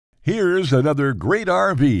Here's another great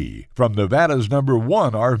RV from Nevada's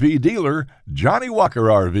 #1 RV dealer, Johnnie Walker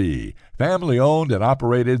RV, family owned and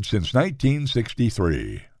operated since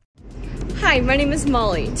 1963. Hi, my name is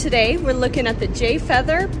Molly. Today we're looking at the Jay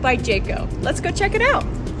Feather by Jayco. Let's go check it out.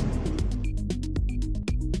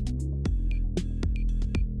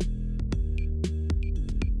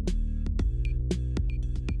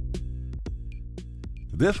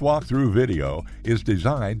 This walkthrough video is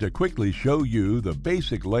designed to quickly show you the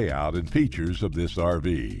basic layout and features of this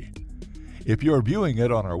RV. If you're viewing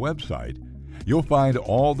it on our website, you'll find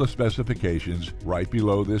all the specifications right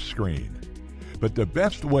below this screen. But the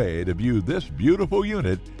best way to view this beautiful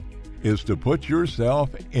unit is to put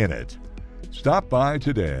yourself in it. Stop by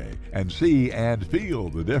today and see and feel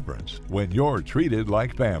the difference when you're treated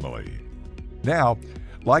like family. Now,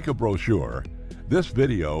 like a brochure, this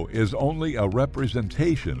video is only a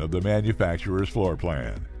representation of the manufacturer's floor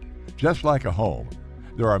plan. Just like a home,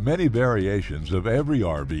 there are many variations of every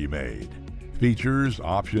RV made. Features,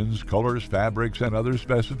 options, colors, fabrics, and other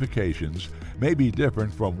specifications may be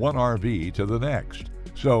different from one RV to the next.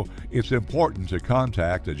 So it's important to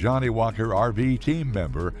contact a Johnnie Walker RV team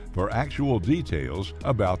member for actual details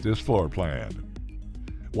about this floor plan.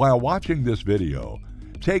 While watching this video,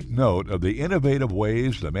 take note of the innovative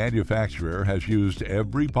ways the manufacturer has used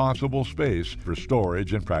every possible space for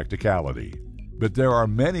storage and practicality. But there are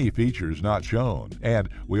many features not shown, and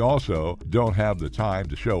we also don't have the time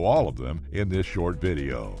to show all of them in this short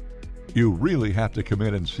video. You really have to come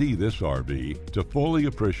in and see this RV to fully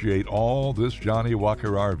appreciate all this Johnnie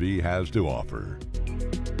Walker RV has to offer.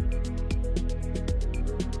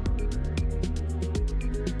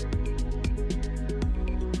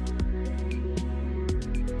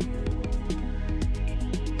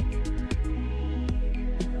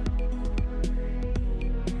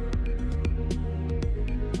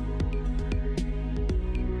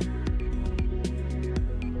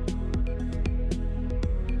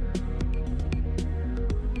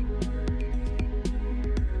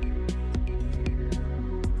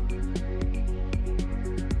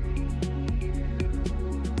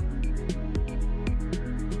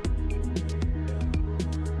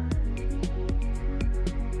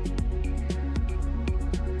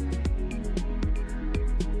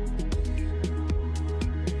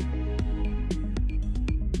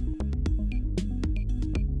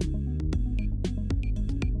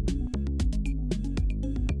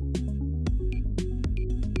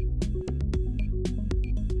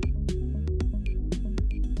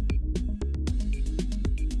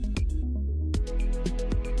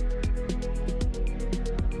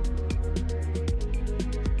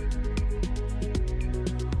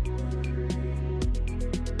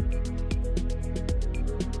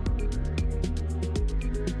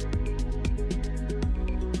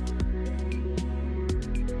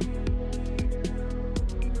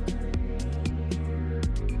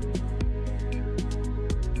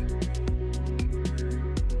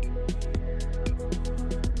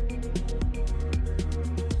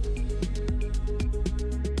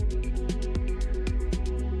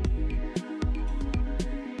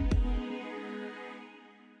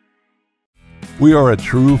 We are a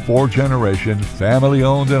true 4-generation,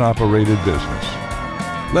 family-owned and operated business.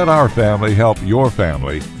 Let our family help your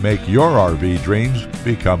family make your RV dreams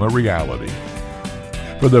become a reality.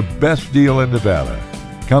 For the best deal in Nevada,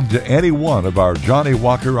 come to any one of our Johnnie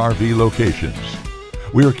Walker RV locations.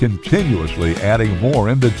 We are continuously adding more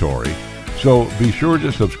inventory, so be sure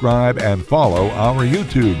to subscribe and follow our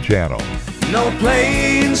YouTube channel. No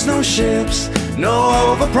planes, no ships,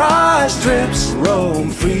 no overpriced trips. Roam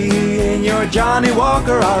free in your Johnnie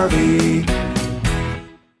Walker RV.